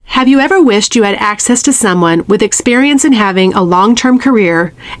Have you ever wished you had access to someone with experience in having a long-term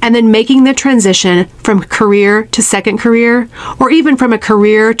career and then making the transition from career to second career, or even from a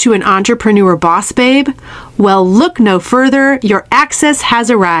career to an entrepreneur boss babe? Well, look no further. Your access has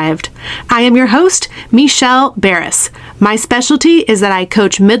arrived. I am your host, Michelle Barris. My specialty is that I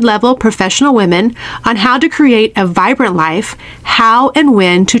coach mid-level professional women on how to create a vibrant life, how and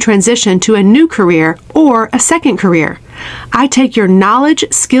when to transition to a new career or a second career. I take your knowledge,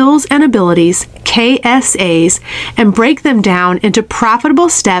 skills, and abilities, KSAs, and break them down into profitable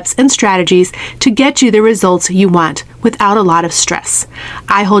steps and strategies to get you the results you want without a lot of stress.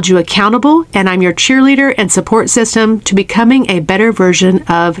 I hold you accountable, and I'm your cheerleader and support system to becoming a better version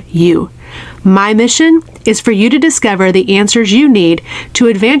of you. My mission is for you to discover the answers you need to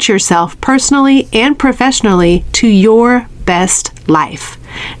advance yourself personally and professionally to your best life.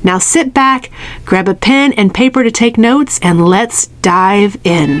 Now sit back, grab a pen and paper to take notes, and let's dive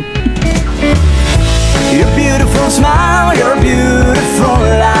in. Your beautiful smile, your beautiful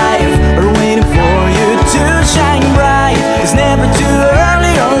life are waiting for you to shine bright. It's never too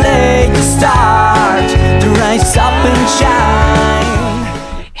early or late to start, to rise up and shine.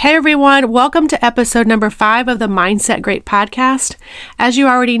 Hey everyone, welcome to episode number 5 of the Mindset Great podcast. As you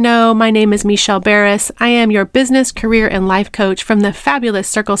already know, my name is Michelle Barris. I am your business, career, and life coach from the fabulous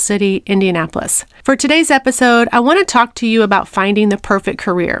Circle City, Indianapolis. For today's episode, I want to talk to you about finding the perfect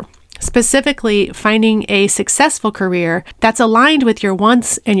career. Specifically, finding a successful career that's aligned with your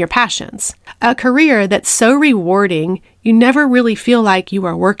wants and your passions. A career that's so rewarding, you never really feel like you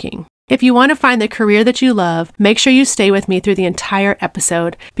are working. If you want to find the career that you love, make sure you stay with me through the entire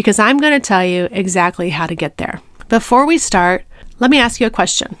episode because I'm going to tell you exactly how to get there. Before we start, let me ask you a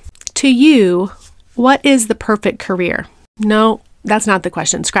question. To you, what is the perfect career? No, that's not the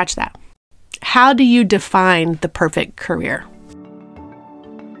question. Scratch that. How do you define the perfect career?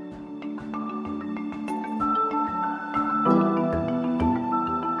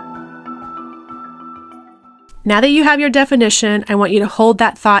 Now that you have your definition, I want you to hold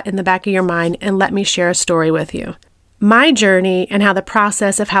that thought in the back of your mind and let me share a story with you. My journey and how the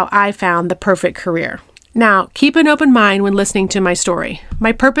process of how I found the perfect career. Now, keep an open mind when listening to my story.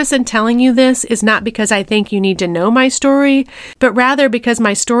 My purpose in telling you this is not because I think you need to know my story, but rather because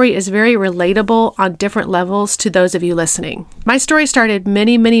my story is very relatable on different levels to those of you listening. My story started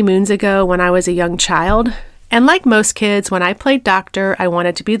many, many moons ago when I was a young child. And like most kids, when I played doctor, I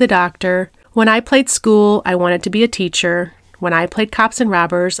wanted to be the doctor. When I played school, I wanted to be a teacher. When I played cops and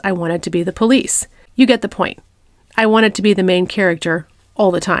robbers, I wanted to be the police. You get the point. I wanted to be the main character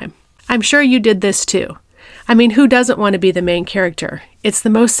all the time. I'm sure you did this too. I mean, who doesn't want to be the main character? It's the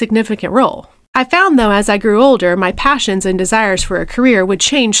most significant role. I found, though, as I grew older, my passions and desires for a career would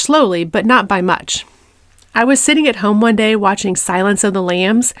change slowly, but not by much. I was sitting at home one day watching Silence of the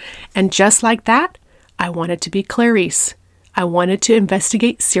Lambs, and just like that, I wanted to be Clarice. I wanted to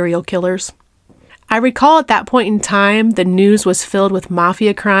investigate serial killers. I recall at that point in time, the news was filled with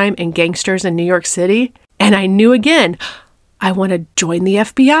mafia crime and gangsters in New York City, and I knew again, I want to join the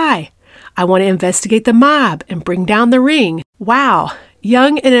FBI. I want to investigate the mob and bring down the ring. Wow,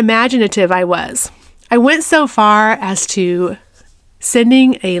 young and imaginative I was. I went so far as to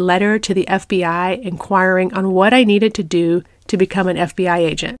sending a letter to the FBI inquiring on what I needed to do to become an FBI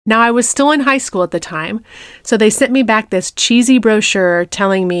agent. Now, I was still in high school at the time, so they sent me back this cheesy brochure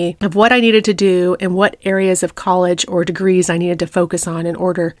telling me of what I needed to do and what areas of college or degrees I needed to focus on in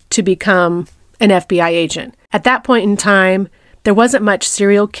order to become an FBI agent. At that point in time, there wasn't much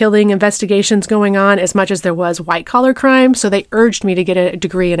serial killing investigations going on as much as there was white-collar crime, so they urged me to get a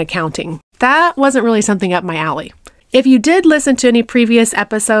degree in accounting. That wasn't really something up my alley. If you did listen to any previous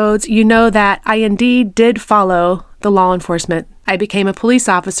episodes, you know that I indeed did follow the law enforcement. I became a police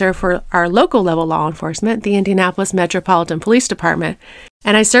officer for our local level law enforcement, the Indianapolis Metropolitan Police Department,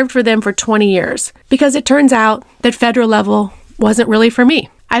 and I served for them for 20 years because it turns out that federal level wasn't really for me.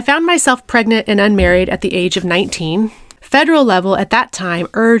 I found myself pregnant and unmarried at the age of 19. Federal level at that time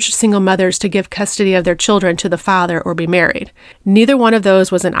urged single mothers to give custody of their children to the father or be married. Neither one of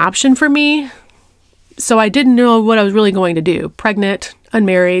those was an option for me, so I didn't know what I was really going to do. Pregnant,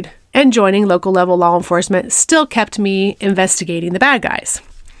 unmarried, and joining local level law enforcement still kept me investigating the bad guys.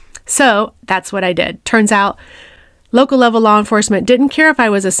 So that's what I did. Turns out local level law enforcement didn't care if I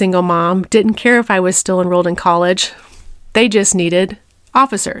was a single mom, didn't care if I was still enrolled in college. They just needed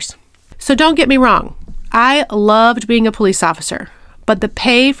officers. So don't get me wrong. I loved being a police officer, but the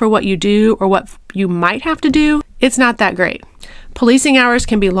pay for what you do or what you might have to do, it's not that great. Policing hours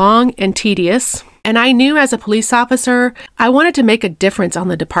can be long and tedious. And I knew as a police officer, I wanted to make a difference on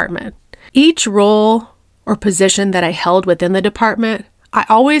the department. Each role or position that I held within the department, I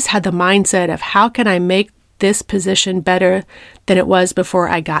always had the mindset of how can I make this position better than it was before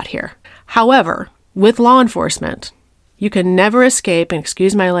I got here. However, with law enforcement, you can never escape, and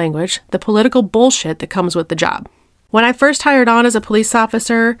excuse my language, the political bullshit that comes with the job. When I first hired on as a police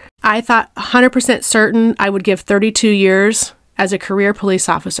officer, I thought 100% certain I would give 32 years as a career police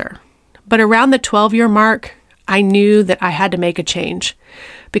officer. But around the 12-year mark, I knew that I had to make a change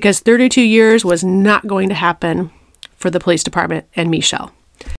because 32 years was not going to happen for the police department and Michelle.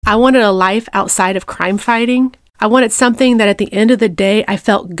 I wanted a life outside of crime fighting. I wanted something that at the end of the day, I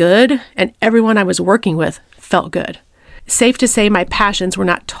felt good and everyone I was working with felt good. Safe to say my passions were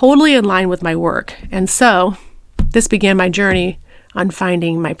not totally in line with my work, and so this began my journey on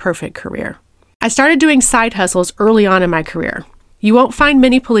finding my perfect career. I started doing side hustles early on in my career. You won't find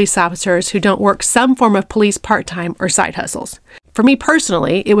many police officers who don't work some form of police part-time or side hustles. For me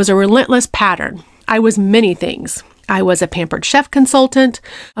personally, it was a relentless pattern. I was many things. I was a Pampered Chef consultant,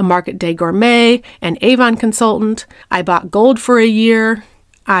 a Market Day Gourmet, an Avon consultant. I bought gold for a year.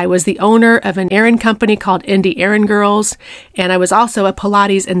 I was the owner of an errand company called Indie Errand Girls, and I was also a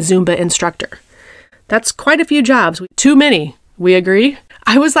Pilates and Zumba instructor. That's quite a few jobs. Too many, we agree?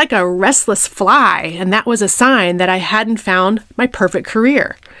 I was like a restless fly, and that was a sign that I hadn't found my perfect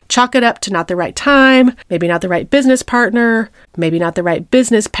career. Chalk it up to not the right time, maybe not the right business partner, maybe not the right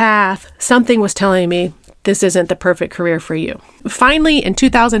business path. Something was telling me this isn't the perfect career for you. Finally, in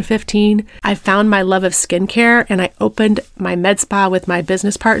 2015, I found my love of skincare and I opened my med spa with my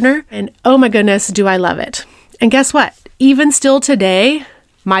business partner. And oh my goodness, do I love it. And guess what? Even still today,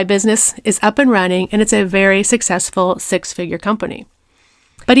 my business is up and running and it's a very successful 6-figure company.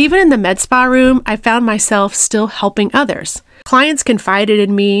 But even in the med spa room, I found myself still helping others. Clients confided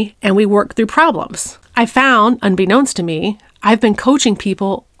in me and we worked through problems. I found, unbeknownst to me, I've been coaching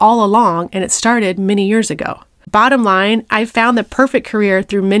people all along and it started many years ago. Bottom line, I found the perfect career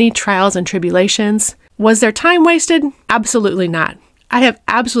through many trials and tribulations. Was there time wasted? Absolutely not. I have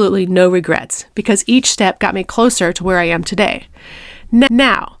absolutely no regrets because each step got me closer to where I am today.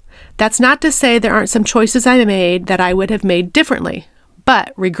 Now, that's not to say there aren't some choices I made that I would have made differently,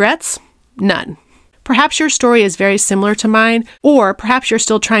 but regrets? None. Perhaps your story is very similar to mine, or perhaps you're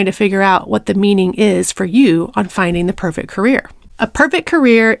still trying to figure out what the meaning is for you on finding the perfect career. A perfect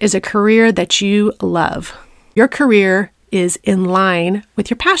career is a career that you love. Your career is in line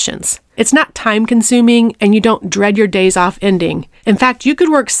with your passions. It's not time-consuming, and you don't dread your days off ending. In fact, you could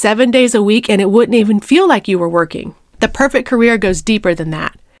work 7 days a week and it wouldn't even feel like you were working. The perfect career goes deeper than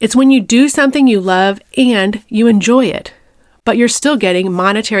that. It's when you do something you love and you enjoy it, but you're still getting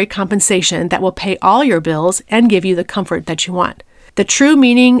monetary compensation that will pay all your bills and give you the comfort that you want. The true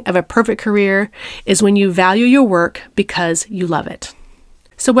meaning of a perfect career is when you value your work because you love it.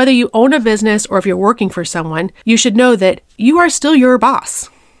 So whether you own a business or if you're working for someone, you should know that you are still your boss.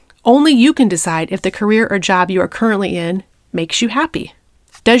 Only you can decide if the career or job you are currently in makes you happy.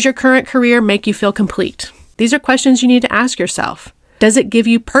 Does your current career make you feel complete? These are questions you need to ask yourself. Does it give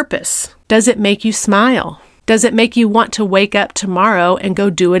you purpose? Does it make you smile? Does it make you want to wake up tomorrow and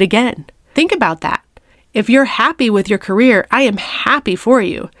go do it again? Think about that. If you're happy with your career, I am happy for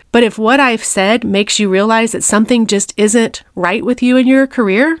you. But if what I've said makes you realize that something just isn't right with you in your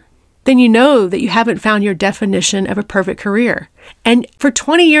career, then you know that you haven't found your definition of a perfect career. And for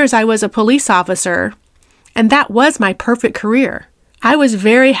 20 years, I was a police officer, and that was my perfect career. I was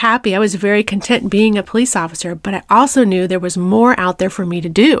very happy. I was very content being a police officer, but I also knew there was more out there for me to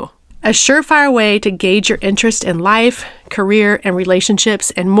do. A surefire way to gauge your interest in life, career, and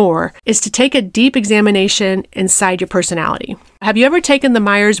relationships and more is to take a deep examination inside your personality. Have you ever taken the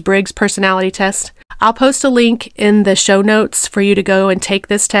Myers-Briggs personality test? I'll post a link in the show notes for you to go and take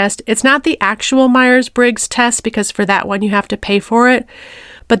this test. It's not the actual Myers-Briggs test because for that one you have to pay for it.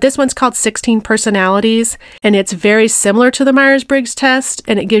 But this one's called 16 Personalities, and it's very similar to the Myers-Briggs test,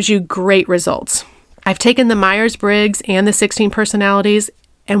 and it gives you great results. I've taken the Myers-Briggs and the 16 Personalities,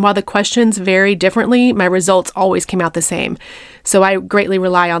 and while the questions vary differently, my results always came out the same. So I greatly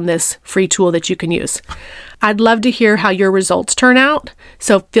rely on this free tool that you can use. I'd love to hear how your results turn out,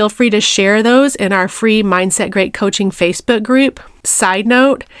 so feel free to share those in our free Mindset Great Coaching Facebook group. Side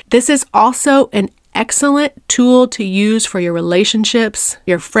note, this is also an excellent tool to use for your relationships,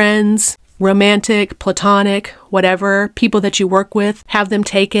 your friends, romantic, platonic, whatever, people that you work with. Have them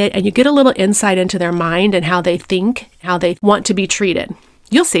take it and you get a little insight into their mind and how they think, how they want to be treated.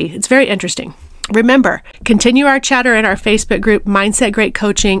 You'll see, it's very interesting. Remember, continue our chatter in our Facebook group, Mindset Great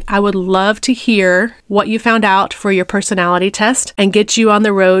Coaching. I would love to hear what you found out for your personality test and get you on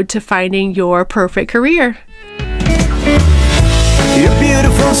the road to finding your perfect career. Your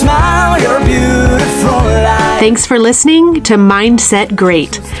beautiful smile, your beautiful life. Thanks for listening to Mindset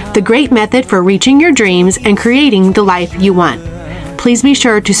Great, the great method for reaching your dreams and creating the life you want. Please be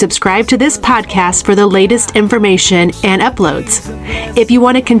sure to subscribe to this podcast for the latest information and uploads. If you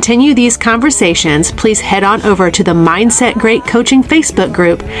want to continue these conversations, please head on over to the Mindset Great Coaching Facebook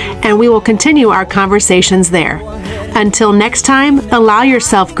group, and we will continue our conversations there. Until next time, allow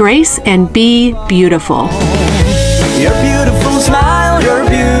yourself grace and be beautiful. You're beautiful.